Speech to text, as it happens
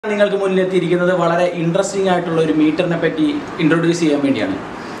നിങ്ങൾക്ക് മുന്നിലെത്തിയിരിക്കുന്നത് വളരെ ഇൻട്രസ്റ്റിംഗ് ആയിട്ടുള്ള ഒരു മീറ്ററിനെ പറ്റി ഇൻട്രൊഡ്യൂസ് ചെയ്യാൻ വേണ്ടിയാണ്.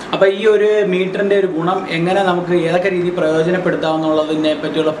 അപ്പോൾ ഈ ഒരു മീറ്ററിൻ്റെ ഒരു ഗുണം എങ്ങനെ നമുക്ക് ഏതൊക്കെ രീതിയിൽ പ്രയോജനപ്പെടുത്താമെന്നുള്ളതിനെ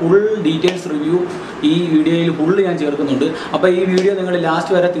പറ്റിയുള്ള ഫുൾ ഡീറ്റെയിൽസ് റിവ്യൂ ഈ വീഡിയോയിൽ ഫുള്ള് ഞാൻ ചേർക്കുന്നുണ്ട്. അപ്പോൾ ഈ വീഡിയോ നിങ്ങൾ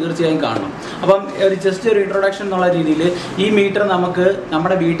ലാസ്റ്റ് വരെ തീർച്ചയായും കാണണം. അപ്പം ജസ്റ്റ് ഒരു ഇൻട്രൊഡക്ഷൻ എന്നുള്ള രീതിയിൽ ഈ മീറ്റർ നമുക്ക്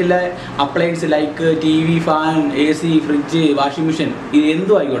നമ്മുടെ വീട്ടിലെ appliance like TV, fan, AC, fridge, washing machine ഇത്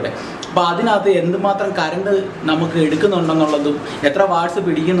എന്തും ആയിക്കോട്ടെ, അപ്പോൾ അതിനകത്ത് എന്തുമാത്രം കറണ്ട് നമുക്ക് എടുക്കുന്നുണ്ടെന്നുള്ളതും എത്ര വാട്ട്സ്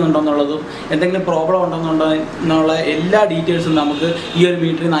പിടിക്കുന്നുണ്ടെന്നുള്ളതും എന്തെങ്കിലും പ്രോബ്ലം ഉണ്ടെന്നുള്ള എല്ലാ ഡീറ്റെയിൽസും നമുക്ക് ഈ ഒരു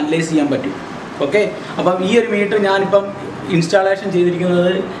മീറ്ററിൽ നിന്ന് അനലൈസ് ചെയ്യാൻ പറ്റും. ഓക്കെ, അപ്പം ഈ ഒരു മീറ്റർ ഞാനിപ്പം ഇൻസ്റ്റാളേഷൻ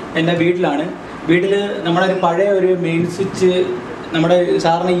ചെയ്തിരിക്കുന്നത് എൻ്റെ വീട്ടിലാണ്. വീട്ടിൽ നമ്മുടെ ഒരു പഴയ ഒരു മെയിൻ സ്വിച്ച്, നമ്മുടെ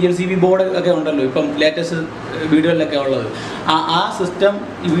സാറിന് ELCB ബോർഡ് ഒക്കെ ഉണ്ടല്ലോ ഇപ്പം ലേറ്റസ്റ്റ് വീടുകളിലൊക്കെ ഉള്ളത്, ആ സിസ്റ്റം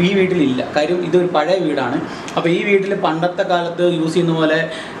ഈ വീട്ടിലില്ല. കാര്യം ഇതൊരു പഴയ വീടാണ്. അപ്പോൾ ഈ വീട്ടിൽ പണ്ടത്തെ കാലത്ത് യൂസ് ചെയ്യുന്ന പോലെ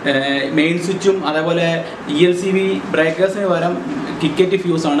മെയിൻ സ്വിച്ചും അതേപോലെ ELCB ബ്രേക്കേഴ്സിന് പകരം കിക്കറ്റ്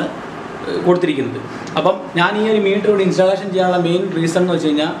ഫ്യൂസാണ് കൊടുത്തിരിക്കുന്നത്. അപ്പം ഞാൻ ഈ ഒരു മീറ്റർ ഇവിടെ ഇൻസ്റ്റാളേഷൻ ചെയ്യാനുള്ള മെയിൻ റീസൺ എന്ന് വെച്ച്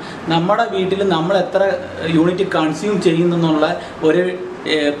കഴിഞ്ഞാൽ നമ്മുടെ വീട്ടിൽ നമ്മൾ എത്ര യൂണിറ്റ് കൺസ്യൂം ചെയ്യുന്നെന്നുള്ള ഒരു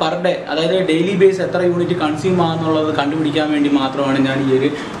പെർ ഡേ, അതായത് ഡെയിലി ബേസ് എത്ര യൂണിറ്റ് കൺസ്യൂം ആകുന്നുള്ളത് കണ്ടുപിടിക്കാൻ വേണ്ടി മാത്രമാണ് ഞാൻ ഈ ഒരു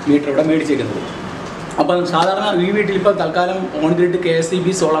മീറ്റർ ഇവിടെ മേടിച്ചേക്കുന്നത്. അപ്പം സാധാരണ ഈ വീട്ടിൽ ഇപ്പോൾ തൽക്കാലം on grid KSEB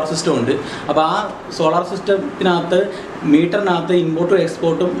solar system ഉണ്ട്. അപ്പോൾ ആ സോളാർ സിസ്റ്റത്തിനകത്ത് മീറ്ററിനകത്ത് ഇമ്പോർട്ടും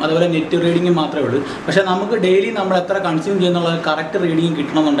എക്സ്പോർട്ടും അതുപോലെ നെറ്റ് റീഡിങ്ങും മാത്രമേ ഉള്ളൂ. പക്ഷേ നമുക്ക് ഡെയിലി നമ്മൾ എത്ര കൺസ്യൂം ചെയ്യുന്നുള്ള കറക്റ്റ് റീഡിങ്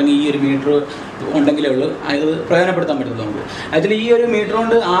കിട്ടണമെന്നുണ്ടെങ്കിൽ ഈ ഒരു മീറ്റർ ഉണ്ടെങ്കിലേ ഉള്ളൂ അത് പ്രയോജനപ്പെടുത്താൻ പറ്റുള്ളൂ നമുക്ക്. അതിൽ ഈ ഒരു മീറ്റർ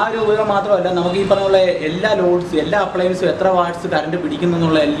കൊണ്ട് ആ ഒരു ഉപയോഗം മാത്രമല്ല, നമുക്ക് ഈ പറഞ്ഞ എല്ലാ ലോഡ്സും എല്ലാ അപ്ലയൻസും എത്ര വാട്ട്സ് കറണ്ട് പിടിക്കുന്നു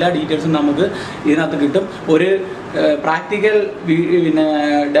എന്നുള്ള എല്ലാ ഡീറ്റെയിൽസും നമുക്ക് ഇതിനകത്ത് കിട്ടും. ഒരു പ്രാക്ടിക്കൽ പിന്നെ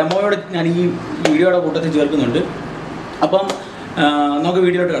ഡെമോയോട് ഞാൻ ഈ വീഡിയോയുടെ കൂട്ടത്തിൽ ചേർക്കുന്നുണ്ട്. അപ്പം നമുക്ക്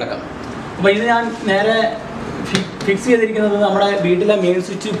വീഡിയോയിലോട്ട് കിടക്കാം. അപ്പോൾ ഇത് ഞാൻ നേരെ ഫിക്സ് ചെയ്തിരിക്കുന്നത് നമ്മുടെ വീട്ടിലെ മെയിൻ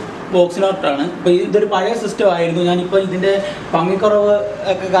സ്വിച്ച് ബോക്സിനോട്ടാണ്. ഇപ്പോൾ ഇതൊരു പഴയ സിസ്റ്റം ആയിരുന്നു. ഞാനിപ്പോൾ ഇതിൻ്റെ ഭംഗിക്കുറവ്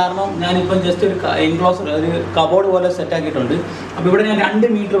ഒക്കെ കാരണം ഞാനിപ്പം ജസ്റ്റ് ഒരു എൻക്ലോസർ, ഒരു കബോർഡ് പോലെ സെറ്റാക്കിയിട്ടുണ്ട്. അപ്പോൾ ഇവിടെ ഞാൻ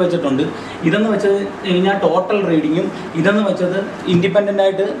 2 മീറ്റർ വെച്ചിട്ടുണ്ട്. ഇതെന്ന് വെച്ചത് കഴിഞ്ഞാൽ ടോട്ടൽ റീഡിങ്ങും, ഇതെന്ന് വെച്ചത് ഇൻഡിപെൻഡൻ്റ്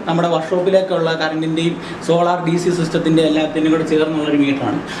ആയിട്ട് നമ്മുടെ വർക്ക്ഷോപ്പിലേക്കുള്ള കറണ്ടിൻ്റെയും സോളാർ DC സിസ്റ്റത്തിൻ്റെ എല്ലാത്തിനും കൂടെ ചേർന്നുള്ളൊരു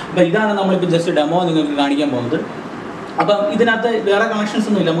മീറ്ററാണ്. അപ്പോൾ ഇതാണ് നമ്മളിപ്പോൾ ജസ്റ്റ് ഡെമോ നിങ്ങൾക്ക് കാണിക്കാൻ പോകുന്നത്. അപ്പം ഇതിനകത്ത് വേറെ കണക്ഷൻസ്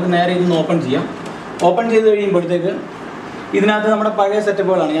ഒന്നുമില്ല. നമുക്ക് നേരെ ഇതൊന്ന് ഓപ്പൺ ചെയ്യാം. ഓപ്പൺ ചെയ്ത് കഴിയുമ്പോഴത്തേക്ക് ഇതിനകത്ത് നമ്മുടെ പഴയ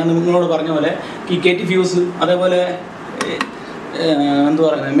സെറ്റപ്പുകളാണ്. ഞാൻ നിങ്ങളോട് പറഞ്ഞ പോലെ കിക്കറ്റ് ഫ്യൂസ്, അതേപോലെ എന്താ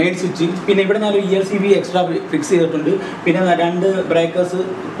പറയുന്നത് മെയിൻ സ്വിച്ച്, പിന്നെ ഇവിടെ ഞാനൊരു ELCB എക്സ്ട്രാ ഫിക്സ് ചെയ്തിട്ടുണ്ട്. പിന്നെ 2 ബ്രേക്കേഴ്സ്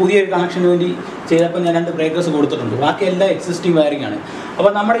പുതിയൊരു കണക്ഷന് വേണ്ടി ചെയ്തപ്പോൾ ഞാൻ 2 ബ്രേക്കേഴ്സ് കൊടുത്തിട്ടുണ്ട്. ബാക്കി എല്ലാം എക്സിസ്റ്റിംഗ് വയറിംഗ് ആണ്.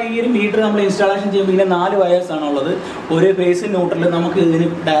 അപ്പോൾ നമ്മുടെ ഈ ഒരു മീറ്റർ നമ്മൾ ഇൻസ്റ്റാളേഷൻ ചെയ്യുമ്പോൾ ഇതിന് 4 വയേഴ്സാണുള്ളത്. ഒരു ഫേസ് ന്യൂട്രൽ നമുക്ക് ഇതിന്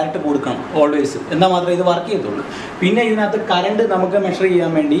ഡയറക്റ്റ് കൊടുക്കണം ഓൾവേസ്, എന്നാൽ മാത്രമേ ഇത് വർക്ക് ചെയ്യത്തുള്ളൂ. പിന്നെ ഇതിനകത്ത് കറണ്ട് നമുക്ക് മെഷർ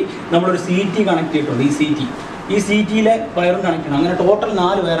ചെയ്യാൻ വേണ്ടി നമ്മളൊരു CT കണക്ട് ചെയ്തിട്ടുണ്ട്. ഈ CTയിലെ വയറും കണക്ട് ചെയ്യണം. അങ്ങനെ ടോട്ടൽ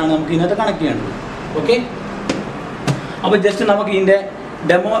 4 വയറാണ് നമുക്ക് ഇതിനകത്ത് കണക്ട് ചെയ്യേണ്ടത്. ഓക്കെ, അപ്പോൾ ജസ്റ്റ് നമുക്ക് ഇതിൻ്റെ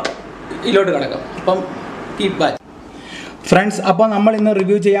ഡെമോയിലോട്ട് കിടക്കാം. അപ്പം കീപ് വാച്ച് ഫ്രണ്ട്സ്. അപ്പോൾ നമ്മൾ ഇന്ന്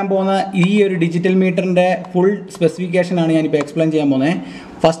റിവ്യൂ ചെയ്യാൻ പോകുന്ന ഈ ഒരു ഡിജിറ്റൽ മീറ്ററിൻ്റെ ഫുൾ സ്പെസിഫിക്കേഷനാണ് ഞാനിപ്പോൾ എക്സ്പ്ലെയിൻ ചെയ്യാൻ പോകുന്നത്.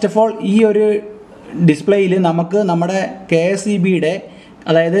 ഫസ്റ്റ് ഓഫ് ഓൾ ഈ ഒരു ഡിസ്പ്ലേയിൽ നമുക്ക് നമ്മുടെ KSEBയുടെ,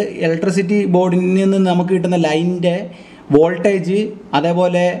 അതായത് ഇലക്ട്രിസിറ്റി ബോർഡിൽ നിന്ന് നമുക്ക് കിട്ടുന്ന ലൈനിൻ്റെ വോൾട്ടേജ്,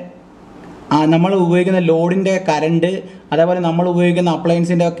 അതേപോലെ നമ്മൾ ഉപയോഗിക്കുന്ന ലോഡിൻ്റെ കറണ്ട്, അതേപോലെ നമ്മൾ ഉപയോഗിക്കുന്ന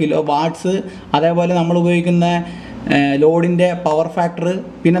അപ്ലയൻസിൻ്റെ കിലോ വാട്ട്സ്, അതേപോലെ നമ്മൾ ഉപയോഗിക്കുന്ന ലോഡിൻ്റെ പവർ ഫാക്ടർ,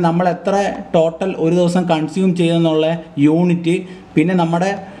 പിന്നെ നമ്മൾ എത്ര ടോട്ടൽ ഒരു ദിവസം കൺസ്യൂം ചെയ്യുന്നുള്ള യൂണിറ്റ്, പിന്നെ നമ്മുടെ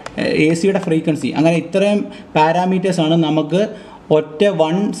AC-യുടെ ഫ്രീക്വൻസി, അങ്ങനെ ഇത്രയും പാരാമീറ്റേഴ്സാണ് നമുക്ക് ഒറ്റ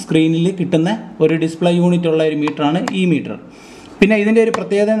 1 സ്ക്രീനിൽ കിട്ടുന്ന ഒരു ഡിസ്പ്ലേ യൂണിറ്റ് ഉള്ള ഒരു മീറ്ററാണ് ഈ മീറ്റർ. പിന്നെ ഇതിൻ്റെ ഒരു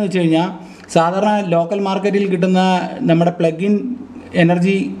പ്രത്യേകത എന്ന് വെച്ച് കഴിഞ്ഞാൽ സാധാരണ ലോക്കൽ മാർക്കറ്റിൽ കിട്ടുന്ന നമ്മുടെ പ്ലഗ് ഇൻ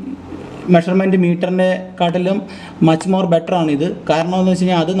എനർജി മെഷർമെൻറ്റ് മീറ്ററിൻ്റെ കാട്ടിലും മച്ച് മോർ ബെറ്റർ ആണിത്. കാരണം എന്ന് വെച്ച്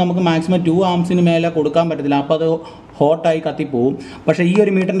കഴിഞ്ഞാൽ അത് നമുക്ക് മാക്സിമം 2 ആംസിന് മേലെ കൊടുക്കാൻ പറ്റത്തില്ല, അപ്പോൾ അത് ഹോട്ടായി കത്തിപ്പോവും. പക്ഷേ ഈ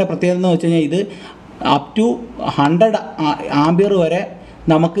ഒരു മീറ്ററിൻ്റെ പ്രത്യേകത എന്ന് വെച്ച് കഴിഞ്ഞാൽ ഇത് അപ് ടു 100 ആംപിയർ വരെ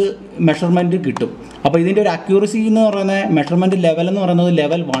നമുക്ക് മെഷർമെൻറ്റ് കിട്ടും. അപ്പോൾ ഇതിൻ്റെ ഒരു അക്യൂറസി എന്ന് പറയുന്നത് മെഷർമെൻറ്റ് ലെവൽ എന്ന് പറയുന്നത്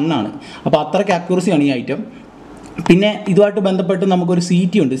ലെവൽ 1 ആണ്. അപ്പോൾ അത്രയ്ക്ക് അക്യൂറസിയാണ് ഈ ഐറ്റം. പിന്നെ ഇതുമായിട്ട് ബന്ധപ്പെട്ട് നമുക്കൊരു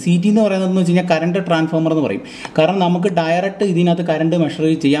CT ഉണ്ട്. CT എന്ന് പറയുന്നതെന്ന് വെച്ച് കഴിഞ്ഞാൽ കറണ്ട് ട്രാൻസ്ഫോമർ എന്ന് പറയും. കാരണം നമുക്ക് ഡയറക്റ്റ് ഇതിനകത്ത് കറണ്ട് മെഷർ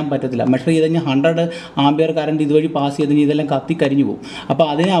ചെയ്യാൻ പറ്റത്തില്ല. മെഷർ ചെയ്ത് കഴിഞ്ഞാൽ 100 ആംപിയർ കറണ്ട് ഇതുവഴി പാസ് ചെയ്ത് കഴിഞ്ഞാൽ ഇതെല്ലാം കത്തിക്കരിഞ്ഞു പോകും. അപ്പോൾ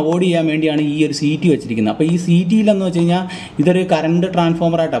അതിനെ അവോയ്ഡ് ചെയ്യാൻ വേണ്ടിയാണ് ഈ ഒരു CT വെച്ചിരിക്കുന്നത്. അപ്പോൾ ഈ CTയിലെന്ന് വെച്ച് കഴിഞ്ഞാൽ ഇതൊരു കറണ്ട്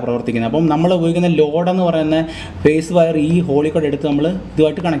ട്രാൻസ്ഫോമറായിട്ടാണ് പ്രവർത്തിക്കുന്നത്. അപ്പം നമ്മൾ ഉപയോഗിക്കുന്ന ലോഡെന്ന് പറയുന്ന ഫേസ് വയർ ഈ ഹോളിൽ കൂടെ എടുത്ത് നമ്മൾ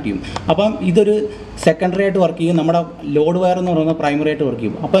ഇതുമായിട്ട് കണക്ട് ചെയ്യും. അപ്പം ഇതൊരു സെക്കൻഡറി ആയിട്ട് വർക്ക് ചെയ്യും, നമ്മുടെ ലോഡ് വയർ എന്ന് പറയുന്നത് പ്രൈമറി ആയിട്ട് വർക്ക്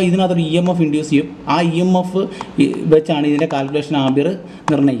ചെയ്യും. അപ്പോൾ ഇതിനകത്തൊരു EMF ഇൻഡ്യൂസ് ചെയ്യും. ആ EMF വെച്ചാണ് ഇതിൻ്റെ കാൽക്കുലേഷൻ ആംബിയർ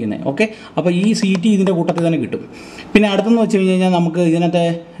നിർണ്ണയിക്കുന്നത്. ഓക്കെ, അപ്പോൾ ഈ CT ഇതിൻ്റെ കൂട്ടത്തിൽ തന്നെ കിട്ടും. പിന്നെ അടുത്തെന്ന് വെച്ച് കഴിഞ്ഞാൽ നമുക്ക് ഇതിനകത്തെ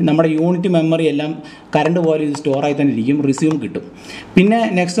നമ്മുടെ യൂണിറ്റ് മെമ്മറി എല്ലാം കറണ്ട് പോലെ ഇത് സ്റ്റോറായി തന്നെ ഇരിക്കും, റിസ്യൂം കിട്ടും. പിന്നെ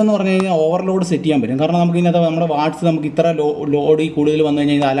നെക്സ്റ്റ് എന്ന് പറഞ്ഞു കഴിഞ്ഞാൽ ഓവർലോഡ് സെറ്റ് ചെയ്യാൻ പറ്റും. കാരണം നമുക്ക് ഇതിനകത്ത് നമ്മുടെ വാട്ട്സ് നമുക്ക് ഇത്ര ലോഡ് കൂടുതൽ വന്നു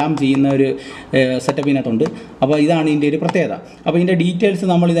കഴിഞ്ഞാൽ ഇത് അലാം ചെയ്യുന്ന ഒരു സെറ്റപ്പ് ഇതിനകത്തുണ്ട്. അപ്പോൾ ഇതാണ് ഇതിൻ്റെ ഒരു പ്രത്യേകത. അപ്പോൾ ഇതിൻ്റെ ഡീറ്റെയിൽസ്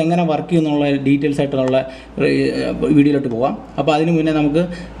നമ്മളിത് എങ്ങനെ വർക്ക് ചെയ്യുന്നുള്ള ഡീറ്റെയിൽസ് ആയിട്ടുള്ള വീഡിയോയിലോട്ട് പോകാം. അപ്പോൾ അതിന് മുന്നേ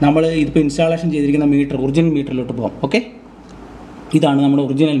നമ്മൾ ഇതിപ്പോൾ ഇൻസ്റ്റാളേഷൻ ചെയ്തിരിക്കുന്ന മീറ്റർ ഒറിജിനൽ മീറ്ററിലോട്ട് പോകാം. ഓക്കെ, ഇതാണ് നമ്മുടെ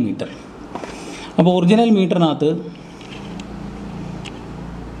ഒറിജിനൽ മീറ്റർ. അപ്പോൾ ഒറിജിനൽ മീറ്ററിനകത്ത്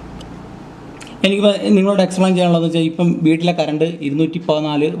എനിക്ക് നിങ്ങളോട് എക്സ്പ്ലെയിൻ ചെയ്യാനുള്ളതെന്ന് വെച്ചാൽ ഇപ്പം വീട്ടിലെ കറണ്ട്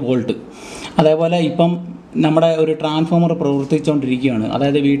 214 വോൾട്ട്. അതേപോലെ ഇപ്പം നമ്മുടെ ഒരു ട്രാൻസ്ഫോമർ പ്രവർത്തിച്ചുകൊണ്ടിരിക്കുകയാണ്.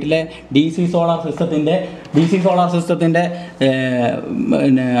 അതായത് വീട്ടിലെ DC സോളാർ സിസ്റ്റത്തിൻ്റെ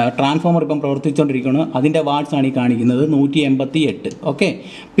പിന്നെ ട്രാൻസ്ഫോമർ ഇപ്പം പ്രവർത്തിച്ചുകൊണ്ടിരിക്കുകയാണ്. അതിൻ്റെ വാട്ട്സാണ് ഈ കാണിക്കുന്നത് 188. ഓക്കെ,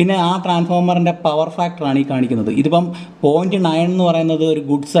 പിന്നെ ആ ട്രാൻസ്ഫോമറിൻ്റെ പവർ ഫാക്ടറാണ് ഈ കാണിക്കുന്നത്. ഇതിപ്പം 0.9 എന്ന് പറയുന്നത് ഒരു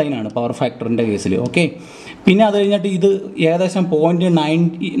ഗുഡ് സൈനാണ് പവർ ഫാക്ടറിൻ്റെ കേസിൽ. ഓക്കെ, പിന്നെ അത് കഴിഞ്ഞിട്ട് ഇത് ഏകദേശം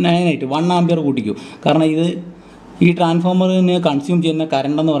 0.98 1 ആംപിയർ കൂട്ടിക്കും. കാരണം ഈ ട്രാൻസ്ഫോമറിന് കൺസ്യൂം ചെയ്യുന്ന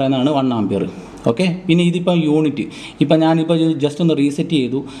കറണ്ട് എന്ന് പറയുന്നതാണ് 1 ആംപിയർ. ഓക്കെ, പിന്നെ ഇതിപ്പം യൂണിറ്റ് ഇപ്പം ഞാനിപ്പോൾ ജസ്റ്റ് ഒന്ന് റീസെറ്റ്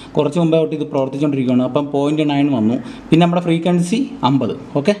ചെയ്തു. കുറച്ച് മുമ്പേ തൊട്ട് ഇത് പ്രവർത്തിച്ചുകൊണ്ടിരിക്കുകയാണ്. അപ്പം 0.9 വന്നു. പിന്നെ നമ്മുടെ ഫ്രീക്വൻസി 50.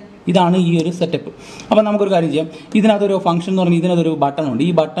 ഓക്കെ, ഇതാണ് ഈ ഒരു സെറ്റപ്പ്. അപ്പോൾ നമുക്കൊരു കാര്യം ചെയ്യാം. ഇതിനകത്തൊരു ഫംഗ്ഷൻ എന്ന് പറഞ്ഞാൽ ഇതിനകത്തൊരു ബട്ടൺ ഉണ്ട്.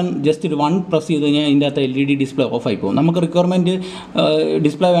 ഈ ബട്ടൺ ജസ്റ്റ് ഒരു 1 പ്രസ് ചെയ്ത് കഴിഞ്ഞാൽ ഇതിൻ്റെ അകത്ത് LED ഡിസ്പ്ലേ ഓഫായി പോകും. നമുക്ക് റിക്വയർമെൻറ്റ്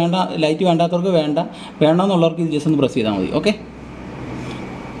ഡിസ്പ്ലേ വേണ്ട, ലൈറ്റ് വേണ്ടാത്തവർക്ക് വേണമെന്നുള്ളവർക്ക് ഇത് ജസ്റ്റ് ഒന്ന് പ്രസ് ചെയ്താൽ മതി. ഓക്കെ,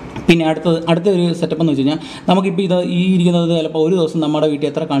 പിന്നെ അടുത്ത ഒരു സെറ്റപ്പ് എന്ന് വെച്ച് കഴിഞ്ഞാൽ നമുക്കിപ്പോൾ ഈ ഇരിക്കുന്നത് ചിലപ്പോൾ ഒരു ദിവസം നമ്മുടെ വീട്ടിൽ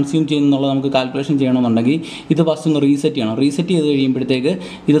എത്ര കൺസ്യൂം ചെയ്യുന്നുള്ളത് നമുക്ക് കാൽക്കുലേഷൻ ചെയ്യണമെന്നുണ്ടെങ്കിൽ ഇത് ഫസ്റ്റ് ഒന്ന് റീസെറ്റ് ചെയ്യണം. റീസെറ്റ് ചെയ്ത് കഴിയുമ്പോഴത്തേക്ക്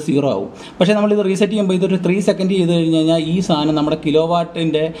ഇത് 0 ആവും. പക്ഷേ നമ്മളിത് റീസെറ്റ് ചെയ്യുമ്പോൾ ഇതൊരു 3 സെക്കൻഡ് ചെയ്ത് കഴിഞ്ഞാൽ ഈ സാധനം നമ്മുടെ കിലോ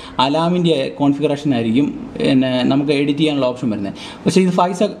വാട്ടിൻ്റെ അലാമിൻ്റെ കോൺഫിഗറേഷൻ ആയിരിക്കും പിന്നെ നമുക്ക് എഡിറ്റ് ചെയ്യാനുള്ള ഓപ്ഷൻ വരുന്നത്. പക്ഷേ ഇത്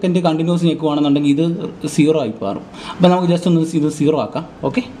 5 സെക്കൻഡ് കണ്ടിന്യൂസ് ഞെക്കുകയാണെന്നുണ്ടെങ്കിൽ ഇത് 0 ആയി മാറും. അപ്പോൾ നമുക്ക് ജസ്റ്റ് ഒന്ന് ഇത് 0 ആക്കാം.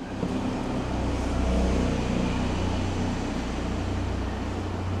 ഓക്കെ,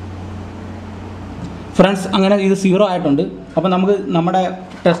 ഫ്രണ്ട്സ്, അങ്ങനെ ഇത് 0 ആയിട്ടുണ്ട്. അപ്പോൾ നമുക്ക് നമ്മുടെ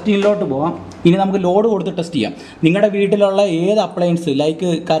ടെസ്റ്റിങ്ങിലോട്ട് പോകാം. ഇനി നമുക്ക് ലോഡ് കൊടുത്ത് ടെസ്റ്റ് ചെയ്യാം. നിങ്ങളുടെ വീട്ടിലുള്ള ഏത് അപ്ലയൻസ് ലൈക്ക്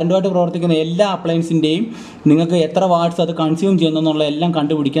കറണ്ടുമായിട്ട് പ്രവർത്തിക്കുന്ന എല്ലാ അപ്ലയൻസിൻ്റെയും നിങ്ങൾക്ക് എത്ര വാട്ട്സ് അത് കൺസ്യൂം ചെയ്യുന്നുള്ള എല്ലാം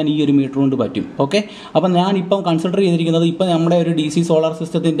കണ്ടുപിടിക്കാൻ ഈ ഒരു മീറ്റർ കൊണ്ട് പറ്റും. ഓക്കെ, അപ്പം ഞാനിപ്പം കൺസിഡർ ചെയ്തിരിക്കുന്നത് ഇപ്പം നമ്മുടെ ഒരു DC സോളാർ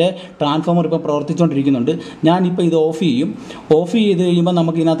സിസ്റ്റത്തിൻ്റെ ട്രാൻസ്ഫോമർ ഇപ്പോൾ പ്രവർത്തിച്ചുകൊണ്ടിരിക്കുന്നുണ്ട്. ഞാനിപ്പോൾ ഇത് ഓഫ് ചെയ്ത് കഴിയുമ്പോൾ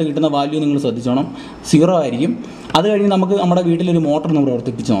നമുക്ക് ഇതിനകത്ത് കിട്ടുന്ന വാല്യൂ നിങ്ങൾ ശ്രദ്ധിച്ചോണം, 0 ആയിരിക്കും. അത് കഴിഞ്ഞ് നമുക്ക് നമ്മുടെ വീട്ടിലൊരു മോട്ടർ ഒന്ന്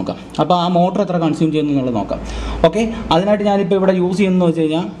പ്രവർത്തിപ്പിച്ച് നോക്കാം. അപ്പോൾ ആ മോട്ടർ എത്ര കൺസ്യൂം ചെയ്യുന്നു എന്നുള്ളത് നോക്കാം. ഓക്കെ, അതിനായിട്ട് ഞാനിപ്പോൾ ഇവിടെ യൂസ് ചെയ്യുന്നതെന്ന് വെച്ച്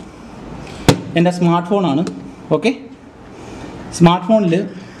കഴിഞ്ഞാൽ എൻ്റെ സ്മാർട്ട് ഫോണാണ്. ഓക്കെ, സ്മാർട്ട് ഫോണിൽ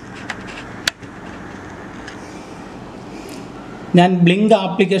ഞാൻ ബ്ലിങ്ക്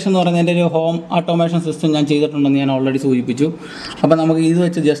ആപ്ലിക്കേഷൻ എന്ന് പറയുന്ന എൻ്റെ ഒരു ഹോം ഓട്ടോമേഷൻ സിസ്റ്റം ഞാൻ ചെയ്തിട്ടുണ്ടെന്ന് ഞാൻ ഓൾറെഡി സൂചിപ്പിച്ചു. അപ്പോൾ നമുക്ക് ഇത്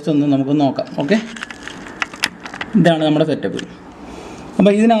വെച്ച് ജസ്റ്റ് ഒന്ന് നമുക്ക് നോക്കാം. ഓക്കെ, ഇതാണ് നമ്മുടെ സെറ്റപ്പ്.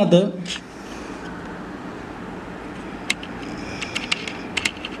 അപ്പോൾ ഇതിനകത്ത്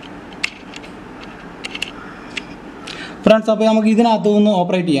ഫ്രണ്ട്സ്, അപ്പോൾ നമുക്ക് ഇതിനകത്ത് ഒന്ന്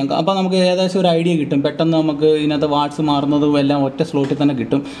ഓപ്പറേറ്റ് ചെയ്യാം. അപ്പോൾ നമുക്ക് ഏകദേശം ഒരു ഐഡിയ കിട്ടും. പെട്ടെന്ന് നമുക്ക് ഇതിനകത്ത് വാട്ട്സ് മാറുന്നതും എല്ലാം ഒറ്റ സ്ലോട്ടിൽ തന്നെ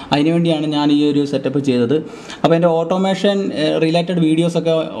കിട്ടും. അതിനുവേണ്ടിയാണ് ഞാൻ ഈ ഒരു സെറ്റപ്പ് ചെയ്തത്. അപ്പോൾ എൻ്റെ ഓട്ടോമേഷൻ റിലേറ്റഡ്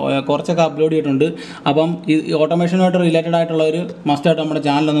വീഡിയോസൊക്കെ കുറച്ചൊക്കെ അപ്ലോഡ് ചെയ്തിട്ടുണ്ട്. അപ്പം ഈ ഓട്ടോമേഷനുമായിട്ട് റിലേറ്റഡ് ആയിട്ടുള്ള ഒരു മസ്റ്റായിട്ട് നമ്മുടെ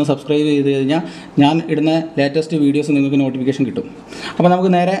ചാനലൊന്ന് സബ്സ്ക്രൈബ് ചെയ്ത് കഴിഞ്ഞാൽ ഞാൻ ഇടുന്ന ലേറ്റസ്റ്റ് വീഡിയോസ് നിങ്ങൾക്ക് നോട്ടിഫിക്കേഷൻ കിട്ടും. അപ്പോൾ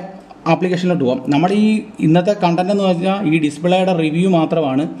നമുക്ക് നേരെ ആപ്ലിക്കേഷനിലോട്ട് പോകാം. നമ്മുടെ ഈ ഇന്നത്തെ കണ്ടൻറ്റ് എന്ന് പറഞ്ഞാൽ ഈ ഡിസ്പ്ലേയുടെ റിവ്യൂ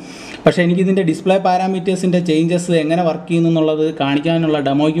മാത്രമാണ്. പക്ഷേ എനിക്കിതിൻ്റെ ഡിസ്പ്ലേ പാരാമീറ്റേഴ്സിൻ്റെ ചേഞ്ചസ് എങ്ങനെ വർക്ക് ചെയ്യുന്നു എന്നുള്ളത് കാണിക്കാനുള്ള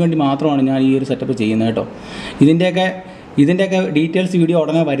ഡെമോയ്ക്ക് വേണ്ടി മാത്രമാണ് ഞാൻ ഈ ഒരു സെറ്റപ്പ് ചെയ്യുന്നത് കേട്ടോ. ഇതിൻ്റെയൊക്കെ ഡീറ്റെയിൽസ് വീഡിയോ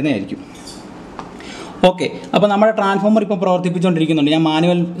ഉടനെ വരുന്നതായിരിക്കും. ഓക്കെ, അപ്പോൾ നമ്മുടെ ട്രാൻസ്ഫോമർ ഇപ്പോൾ പ്രവർത്തിപ്പിച്ചുകൊണ്ടിരിക്കുന്നുണ്ട്. ഞാൻ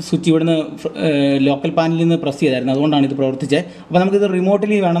മാനുവൽ സ്വിച്ച് ഇവിടുന്ന് ലോക്കൽ പാനലിൽ നിന്ന് പ്രസ് ചെയ്തായിരുന്നു, അതുകൊണ്ടാണ് ഇത് പ്രവർത്തിച്ചത്. അപ്പോൾ നമുക്കിത്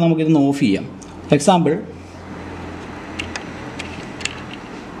റിമോട്ടിലി വേണം നമുക്കിതൊന്ന് ഓഫ് ചെയ്യാം. എക്സാമ്പിൾ,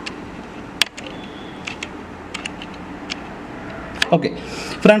 ഓക്കെ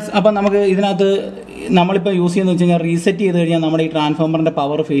ഫ്രണ്ട്സ്, അപ്പോൾ നമുക്ക് ഇതിനകത്ത് നമ്മളിപ്പോൾ യൂസ് ചെയ്യുന്നത് വെച്ച് കഴിഞ്ഞാൽ റീസെറ്റ് ചെയ്ത് കഴിഞ്ഞാൽ നമ്മുടെ ഈ ട്രാൻസ്ഫോമറിൻ്റെ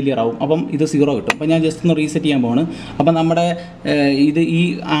പവർ ഫെയിലിയർ ആവും. അപ്പം ഇത് 0 കിട്ടും. അപ്പോൾ ഞാൻ ജസ്റ്റ് ഒന്ന് റീസെറ്റ് ചെയ്യാൻ പോവാണ്. അപ്പം നമ്മുടെ ഈ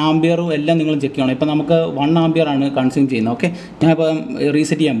ആംബിയറും എല്ലാം നിങ്ങൾ ചെക്ക് ചെയ്യണം. ഇപ്പോൾ നമുക്ക് 1 ആംബിയറാണ് കൺസ്യൂം ചെയ്യുന്നത്. ഓക്കെ, ഞാനിപ്പോൾ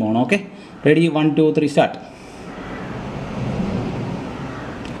റീസെറ്റ് ചെയ്യാൻ പോകണം. Okay, ready, 1 2 3 start.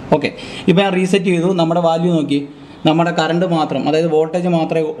 ഓക്കെ, ഇപ്പോൾ ഞാൻ റീസെറ്റ് ചെയ്തു. നമ്മുടെ വാല്യൂ നോക്കി, നമ്മുടെ കറണ്ട് മാത്രം, അതായത് വോൾട്ടേജ്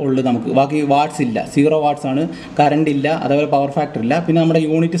മാത്രമേ ഉള്ളൂ നമുക്ക്, ബാക്കി വാട്ട്സ് ഇല്ല, 0 വാട്ട്സ് ആണ്. കറണ്ട് ഇല്ല, അതേപോലെ പവർ ഫാക്ടർ ഇല്ല. പിന്നെ നമ്മുടെ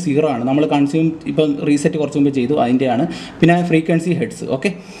യൂണിറ്റ് 0 ആണ്. നമ്മൾ കൺസ്യൂം ഇപ്പം റീസെറ്റ് കുറച്ച് മുമ്പ് ചെയ്തു, അതിൻ്റെയാണ്. പിന്നെ ഫ്രീക്വൻസി ഹെഡ്സ്.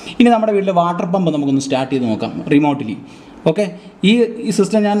 ഓക്കെ, ഇനി നമ്മുടെ വീട്ടിലെ വാട്ടർ പമ്പ് നമുക്കൊന്ന് സ്റ്റാർട്ട് ചെയ്ത് നോക്കാം റിമോട്ടിലി. ഓക്കെ, ഈ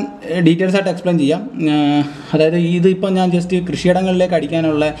സിസ്റ്റം ഞാൻ ഡീറ്റെയിൽസ് ആയിട്ട് എക്സ്പ്ലെയിൻ ചെയ്യാം. അതായത് ഇതിപ്പോൾ ഞാൻ ജസ്റ്റ് കൃഷിയിടങ്ങളിലേക്ക്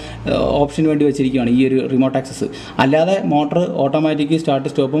അടിക്കാനുള്ള ഓപ്ഷന് വേണ്ടി വെച്ചിരിക്കുകയാണ് ഈ ഒരു റിമോട്ട് ആക്സസ്. അല്ലാതെ മോട്ടർ ഓട്ടോമാറ്റിക് സ്റ്റാർട്ട്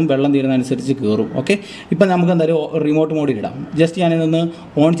സ്റ്റോപ്പും വെള്ളം തീരുന്നതനുസരിച്ച് കയറും. ഓക്കെ, ഇപ്പം നമുക്ക് എന്തായാലും റിമോട്ട് മോഡിൽ ഇടാം. ജസ്റ്റ് ഞാനിതൊന്ന്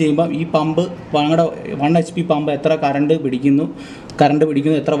ഓൺ ചെയ്യുമ്പോൾ ഈ പമ്പ് ഞങ്ങളുടെ 1 HP പമ്പ് എത്ര കറണ്ട് പിടിക്കുന്നു,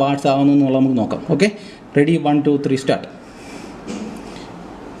 എത്ര വാട്ട്സ് ആവുന്നു എന്നുള്ളത് നമുക്ക് നോക്കാം. Okay, ready, 1 2 3 start.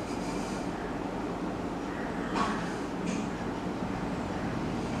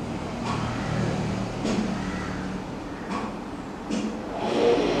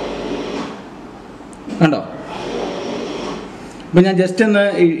 കണ്ടോ? ഇപ്പോൾ ഞാൻ ജസ്റ്റ് ഒന്ന്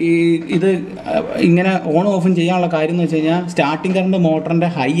ഇത് ഇങ്ങനെ ഓൺ ഓഫും ചെയ്യാനുള്ള കാര്യം എന്ന് വെച്ച് കഴിഞ്ഞാൽ സ്റ്റാർട്ടിങ് കറണ്ട് മോട്ടറിൻ്റെ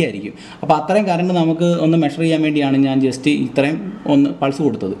ഹൈ ആയിരിക്കും. അപ്പോൾ അത്രയും കറണ്ട് നമുക്ക് ഒന്ന് മെഷർ ചെയ്യാൻ വേണ്ടിയാണ് ഞാൻ ജസ്റ്റ് ഇത്രയും ഒന്ന് പൾസ്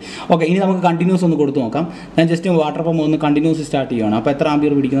കൊടുത്തത്. ഓക്കെ, ഇനി നമുക്ക് കണ്ടിന്യൂസ് ഒന്ന് കൊടുത്ത് നോക്കാം. ഞാൻ ജസ്റ്റ് വാട്ടർ പമ്പ് ഒന്ന് കണ്ടിന്യൂസ് സ്റ്റാർട്ട് ചെയ്യുകയാണ്. അപ്പോൾ എത്ര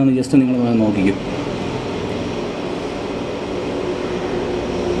ആംപിയർ പിടിക്കുന്നതെന്ന് ജസ്റ്റ് നിങ്ങൾ നോക്കിക്കും.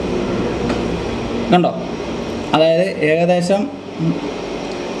 കണ്ടോ? അതായത് ഏകദേശം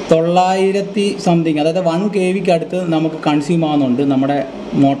 900 സംതിങ്, അതായത് 1 kV അടുത്ത് നമുക്ക് കൺസ്യൂം ആവുന്നുണ്ട് നമ്മുടെ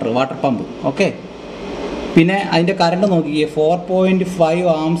മോട്ടർ, വാട്ടർ പമ്പ്. ഓക്കെ, പിന്നെ അതിൻ്റെ കറണ്ട് നോക്കിക്കേ, 4.5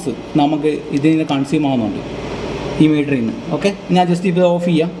 amps നമുക്ക് ഇതിൽ നിന്ന് കൺസ്യൂം ആവുന്നുണ്ട് ഈ മീറ്ററിൽ നിന്ന്. ഓക്കെ, ഞാൻ ജസ്റ്റ് ഇത് ഓഫ്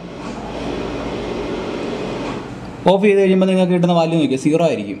ചെയ്യാം. ഓഫ് ചെയ്ത് കഴിയുമ്പോൾ നിങ്ങൾക്ക് കിട്ടുന്ന വാല്യൂ നോക്കിയാൽ 0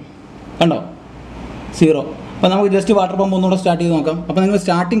 ആയിരിക്കും. കണ്ടോ? 0. അപ്പോൾ നമുക്ക് ജസ്റ്റ് വാട്ടർ പമ്പ് ഒന്നുകൂടെ സ്റ്റാർട്ട് ചെയ്ത് നോക്കാം. അപ്പോൾ നിങ്ങൾ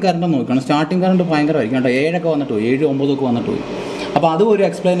സ്റ്റാർട്ടിങ് കറണ്ട് നോക്കണം. സ്റ്റാർട്ടിങ് കറണ്ട് ഭയങ്കരമായിരിക്കും കേട്ടോ. 7 ഒക്കെ വന്നിട്ട് പോയി, 7 9 ഒക്കെ വന്നിട്ട് പോയി. അപ്പോൾ അതും ഒരു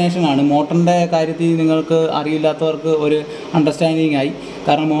എക്സ്പ്ലനേഷനാണ്. മോട്ടറിൻ്റെ കാര്യത്തിൽ നിങ്ങൾക്ക് അറിയില്ലാത്തവർക്ക് ഒരു അണ്ടർസ്റ്റാൻഡിങ് ആയി.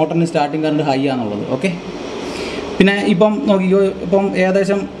 കാരണം മോട്ടറിന് സ്റ്റാർട്ടിങ് കറണ്ട് ഹൈ ആണെന്നുള്ളത്. ഓക്കെ, പിന്നെ ഇപ്പം നോക്കിക്കോ, ഇപ്പം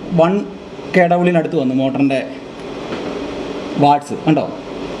ഏകദേശം 1 kW അടുത്ത് വന്നു മോട്ടറിൻ്റെ വാട്ട്സ്. കണ്ടോ?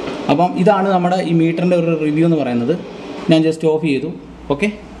 അപ്പം ഇതാണ് നമ്മുടെ ഈ മീറ്ററിൻ്റെ ഒരു റിവ്യൂ എന്ന് പറയുന്നത്. ഞാൻ ജസ്റ്റ് ഓഫ് ചെയ്തു. ഓക്കെ,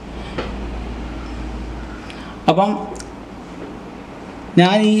 അപ്പം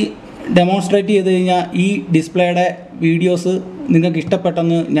ഞാൻ ഈ ഡെമോൺസ്ട്രേറ്റ് ചെയ്ത് കഴിഞ്ഞാൽ ഈ ഡിസ്പ്ലേയുടെ വീഡിയോസ് നിങ്ങൾക്ക്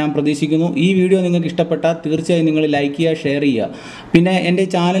ഇഷ്ടപ്പെട്ടെന്ന് ഞാൻ പ്രതീക്ഷിക്കുന്നു. ഈ വീഡിയോ നിങ്ങൾക്ക് ഇഷ്ടപ്പെട്ടാൽ തീർച്ചയായും നിങ്ങൾ ലൈക്ക് ചെയ്യുക, ഷെയർ ചെയ്യുക. പിന്നെ എൻ്റെ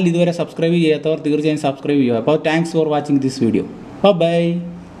ചാനൽ ഇതുവരെ സബ്സ്ക്രൈബ് ചെയ്യാത്തവർ തീർച്ചയായും സബ്സ്ക്രൈബ് ചെയ്യുക. അപ്പോൾ thanks for watching this video. By.